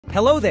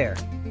Hello there!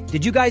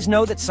 Did you guys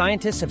know that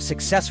scientists have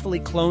successfully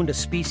cloned a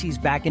species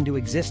back into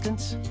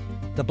existence?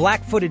 The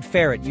black-footed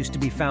ferret used to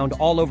be found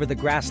all over the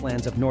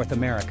grasslands of North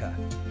America.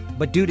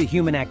 But due to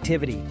human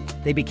activity,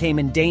 they became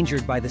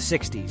endangered by the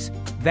 60s,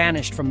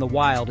 vanished from the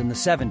wild in the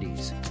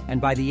 70s, and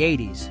by the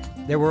 80s,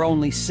 there were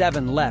only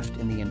 7 left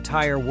in the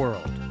entire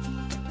world.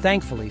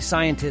 Thankfully,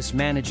 scientists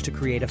managed to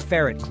create a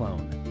ferret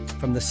clone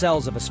from the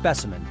cells of a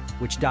specimen,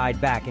 which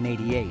died back in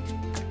 '88.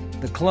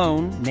 The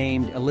clone,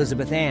 named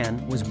Elizabeth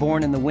Ann, was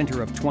born in the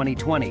winter of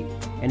 2020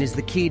 and is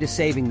the key to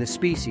saving the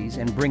species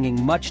and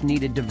bringing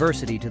much-needed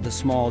diversity to the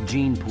small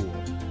gene pool.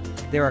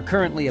 There are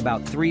currently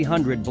about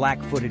 300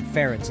 black-footed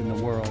ferrets in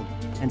the world,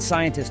 and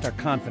scientists are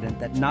confident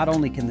that not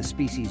only can the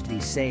species be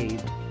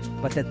saved,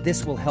 but that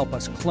this will help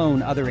us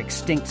clone other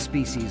extinct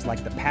species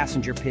like the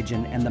passenger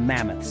pigeon and the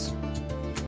mammoths.